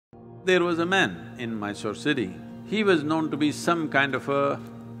There was a man in Mysore city. He was known to be some kind of a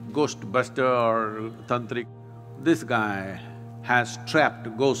ghost buster or tantric. This guy has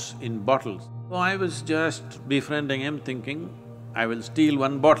trapped ghosts in bottles. So I was just befriending him thinking, I will steal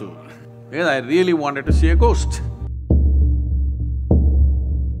one bottle because I really wanted to see a ghost.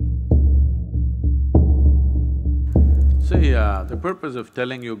 See, the purpose of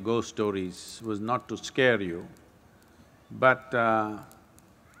telling you ghost stories was not to scare you, but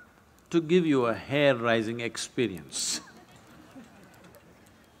to give you a hair-raising experience.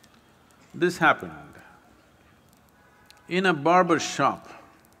 This happened in a barber shop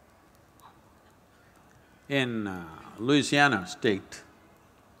in Louisiana state.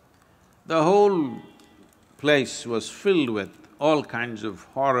 The whole place was filled with all kinds of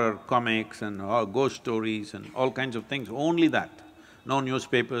horror comics and ghost stories and all kinds of things, only that. No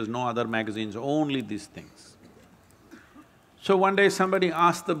newspapers, no other magazines, only these things. So one day somebody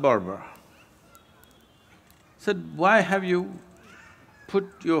asked the barber, said, "Why have you put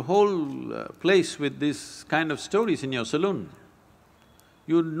your whole place with these kind of stories in your saloon?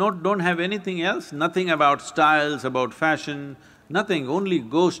 You don't have anything else, nothing about styles, about fashion, nothing, only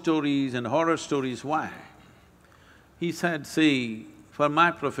ghost stories and horror stories, why?" He said, "See, for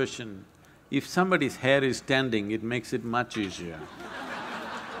my profession, if somebody's hair is standing, it makes it much easier."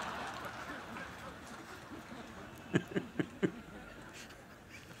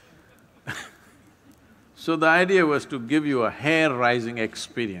 So the idea was to give you a hair-raising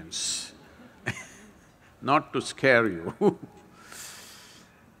experience not to scare you.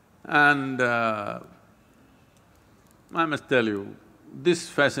 And I must tell you, this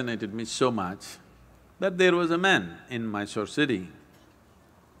fascinated me so much that there was a man in Mysore city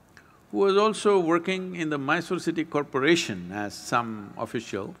who was also working in the Mysore City Corporation as some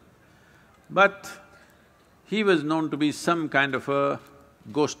official, but he was known to be some kind of a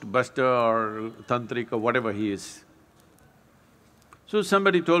ghost buster or tantric or whatever he is. So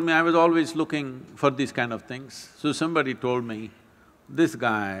somebody told me, I was always looking for these kind of things, so somebody told me, this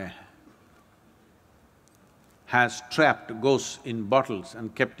guy has trapped ghosts in bottles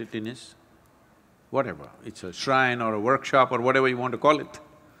and kept it in his whatever, it's a shrine or a workshop or whatever you want to call it.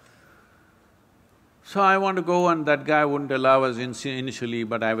 So I want to go, and that guy wouldn't allow us initially,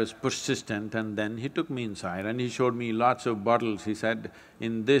 but I was persistent, and then he took me inside and he showed me lots of bottles. He said,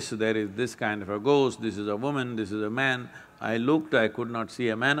 in this there is this kind of a ghost, this is a woman, this is a man. I looked, I could not see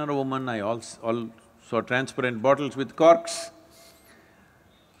a man or a woman, I all saw transparent bottles with corks.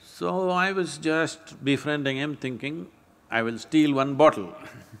 So I was just befriending him thinking, I will steal one bottle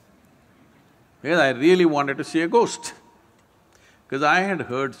because I really wanted to see a ghost. Because I had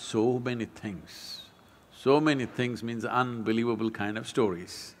heard so many things. So many things means unbelievable kind of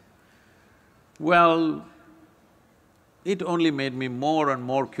stories. Well, it only made me more and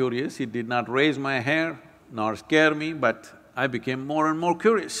more curious. It did not raise my hair nor scare me, but I became more and more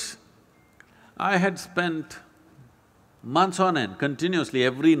curious. I had spent months on end, continuously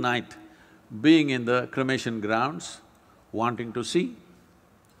every night, being in the cremation grounds, wanting to see.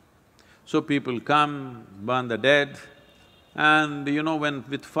 So people come, burn the dead, and you know,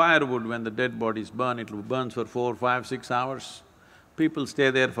 with firewood, when the dead bodies burn, it burns for 4, 5, 6 hours. People stay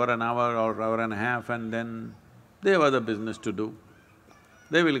there for an hour or hour and a half, and then they have other business to do.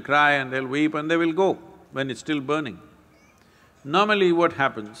 They will cry and they'll weep and they will go when it's still burning. Normally what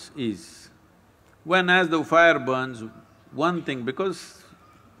happens is, as the fire burns, one thing, because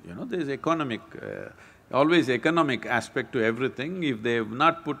you know, there's always economic aspect to everything. If they've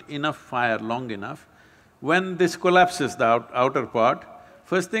not put enough fire long enough, when this collapses, the outer part,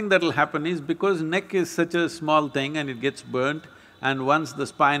 first thing that'll happen is, because neck is such a small thing and it gets burnt, and once the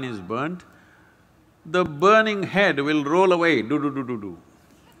spine is burnt, the burning head will roll away, do-do-do-do-do.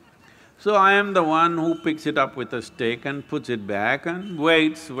 So I am the one who picks it up with a stick and puts it back and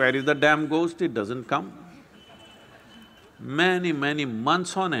waits, where is the damn ghost? It doesn't come. Many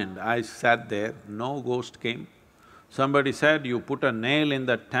months on end, I sat there, no ghost came. Somebody said, you put a nail in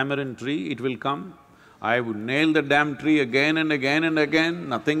that tamarind tree, it will come. I would nail the damn tree again and again and again,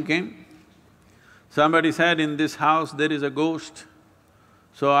 nothing came. Somebody said, in this house there is a ghost.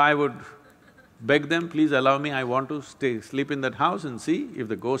 So I would beg them, please allow me, I want to sleep in that house and see if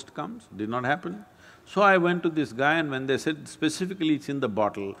the ghost comes. Did not happen. So I went to this guy, and when they said specifically it's in the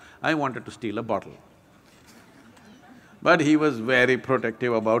bottle, I wanted to steal a bottle. But he was very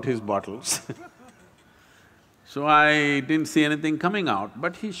protective about his bottles So I didn't see anything coming out,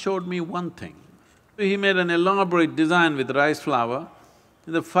 but he showed me one thing. He made an elaborate design with rice flour.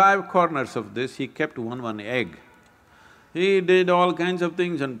 In the 5 corners of this, he kept one egg. He did all kinds of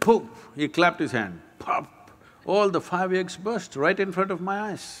things and poof, he clapped his hand, pop! All the 5 eggs burst right in front of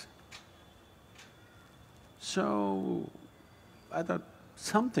my eyes. So, I thought,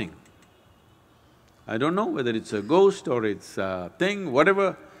 something. I don't know whether it's a ghost or it's a thing,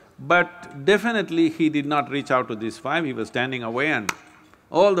 whatever, but definitely he did not reach out to these five, he was standing away and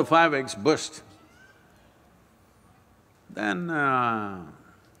all the 5 eggs burst. Then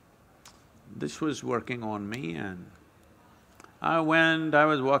this was working on me and I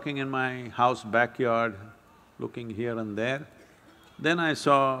was walking in my house backyard, looking here and there. Then I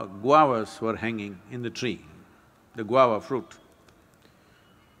saw guavas were hanging in the tree, the guava fruit.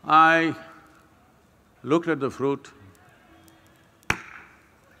 I looked at the fruit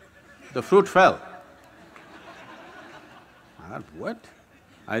fell. I thought, what?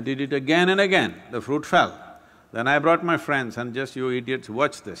 I did it again and again, the fruit fell. Then I brought my friends and just, you idiots,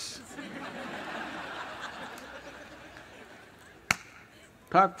 watch this.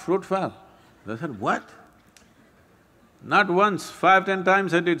 Talk, fruit fell. They said, what? Not once, 5, 10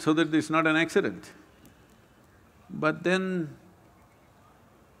 times I did so that it's not an accident. But then,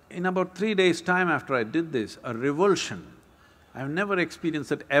 in about 3 days' time after I did this, a revulsion, I've never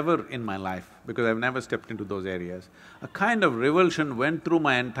experienced it ever in my life because I've never stepped into those areas. A kind of revulsion went through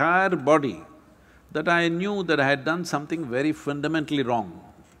my entire body that I knew that I had done something very fundamentally wrong.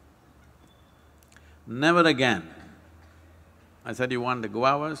 Never again. I said, you want the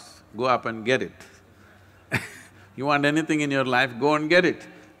guavas? Go up and get it. You want anything in your life, go and get it.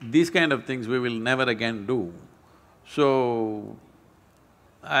 These kind of things we will never again do. So,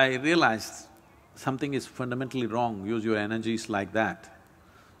 I realized something is fundamentally wrong, use your energies like that.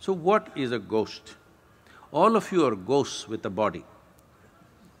 So what is a ghost? All of you are ghosts with a body.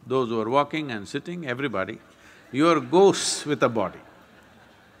 Those who are walking and sitting, everybody, you are ghosts with a body.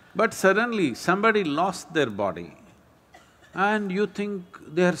 But suddenly somebody lost their body and you think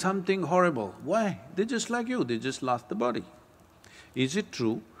they are something horrible. Why? They're just like you, they just lost the body. Is it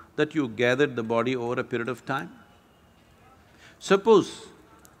true that you gathered the body over a period of time? Suppose,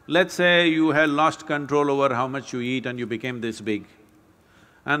 let's say you had lost control over how much you eat and you became this big,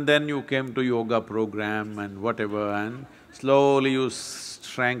 and then you came to yoga program and whatever and slowly you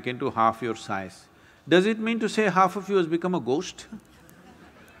shrank into half your size. Does it mean to say half of you has become a ghost?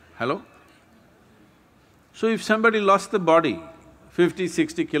 Hello? So if somebody lost the body, 50,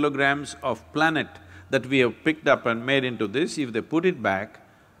 60 kilograms of planet that we have picked up and made into this, if they put it back,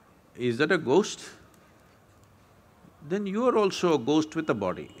 is that a ghost? Then you are also a ghost with a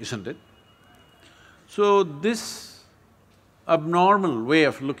body, isn't it? So this abnormal way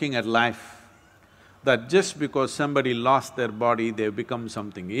of looking at life, that just because somebody lost their body, they've become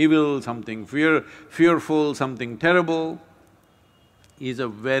something evil, something fearful, something terrible, is a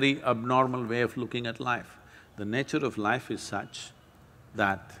very abnormal way of looking at life. The nature of life is such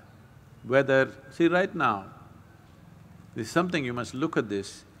that see right now, this is something you must look at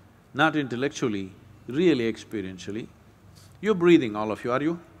this, not intellectually, really experientially. You're breathing, all of you, are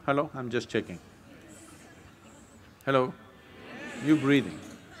you? Hello? I'm just checking. Hello? You're breathing.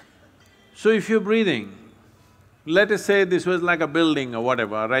 So if you're breathing, let us say this was like a building or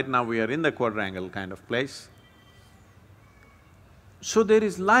whatever, right now we are in the quadrangle kind of place. So there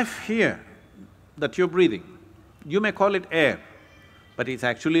is life here that you're breathing. You may call it air, but it's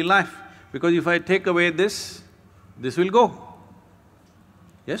actually life, because if I take away this will go.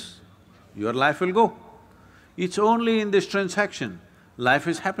 Yes? Your life will go. It's only in this transaction, life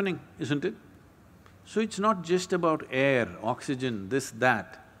is happening, isn't it? So it's not just about air, oxygen, this,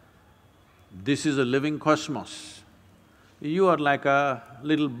 that. This is a living cosmos. You are like a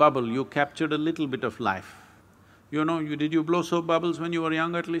little bubble, you captured a little bit of life. You know, did you blow soap bubbles when you were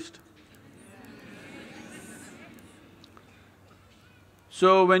young at least?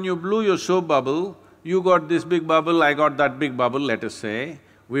 So when you blew your soap bubble, you got this big bubble, I got that big bubble, let us say.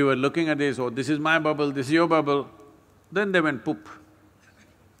 We were looking at this, oh, this is my bubble, this is your bubble. Then they went poop.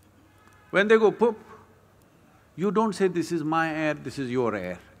 When they go poop, you don't say, this is my air, this is your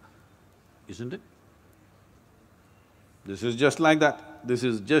air, isn't it? This is just like that. This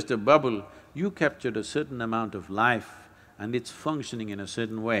is just a bubble. You captured a certain amount of life and it's functioning in a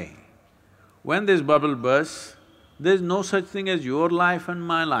certain way. When this bubble bursts, there's no such thing as your life and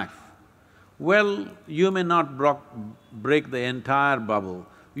my life. Well, you may not break the entire bubble,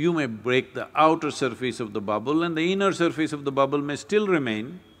 you may break the outer surface of the bubble and the inner surface of the bubble may still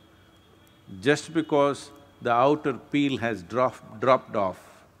remain. Just because the outer peel has dropped off,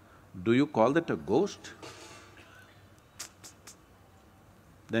 do you call that a ghost?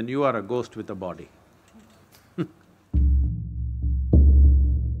 Then you are a ghost with a body.